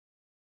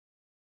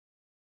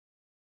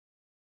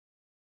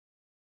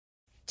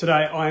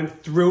Today, I am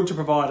thrilled to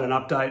provide an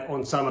update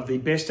on some of the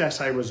best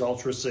assay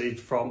results received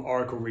from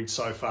Oracle Ridge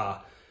so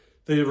far.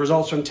 The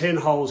results from 10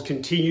 holes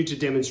continue to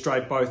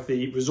demonstrate both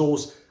the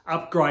resource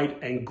upgrade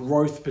and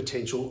growth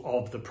potential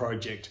of the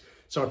project.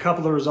 So a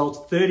couple of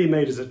results, 30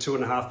 metres at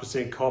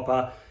 2.5%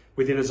 copper,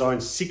 within a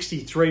zone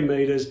 63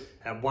 metres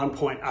at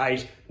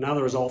 1.8,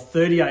 another result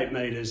 38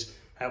 metres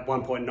at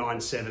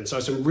 1.97. So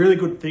some really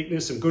good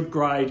thickness, some good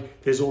grade.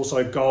 There's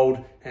also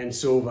gold and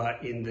silver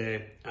in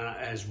there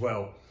as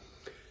well.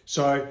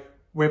 So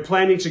we're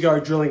planning to go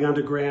drilling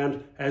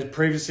underground. As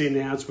previously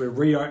announced, we're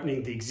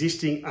reopening the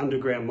existing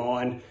underground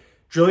mine.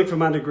 Drilling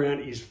from underground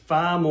is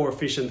far more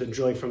efficient than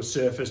drilling from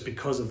surface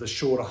because of the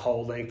shorter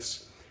hole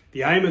lengths.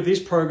 The aim of this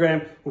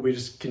program will be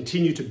to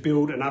continue to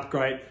build and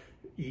upgrade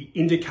the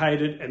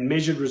indicated and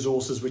measured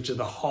resources, which are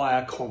the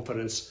higher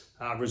confidence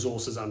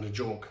resources under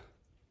JORC.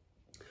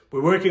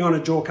 We're working on a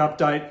JORC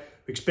update.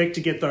 We expect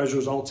to get those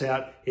results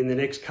out in the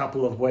next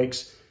couple of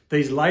weeks.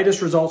 These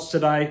latest results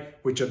today,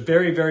 which are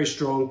very, very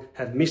strong,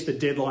 have missed the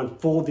deadline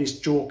for this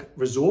JORC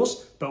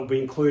resource, but will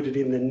be included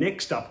in the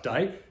next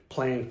update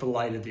planned for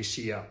later this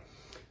year.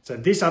 So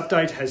this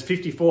update has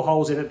 54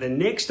 holes in it. The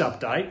next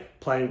update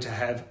planning to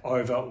have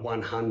over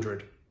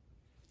 100.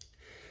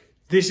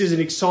 This is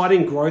an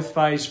exciting growth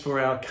phase for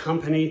our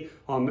company.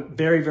 I'm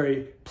very,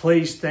 very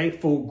pleased,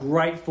 thankful,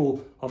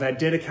 grateful of our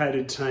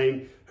dedicated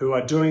team who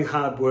are doing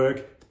hard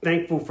work,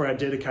 thankful for our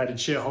dedicated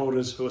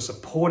shareholders who are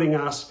supporting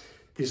us.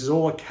 This is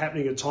all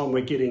happening at a time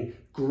we're getting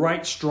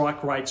great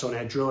strike rates on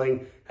our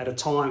drilling at a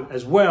time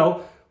as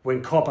well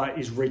when copper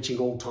is reaching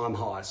all-time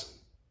highs.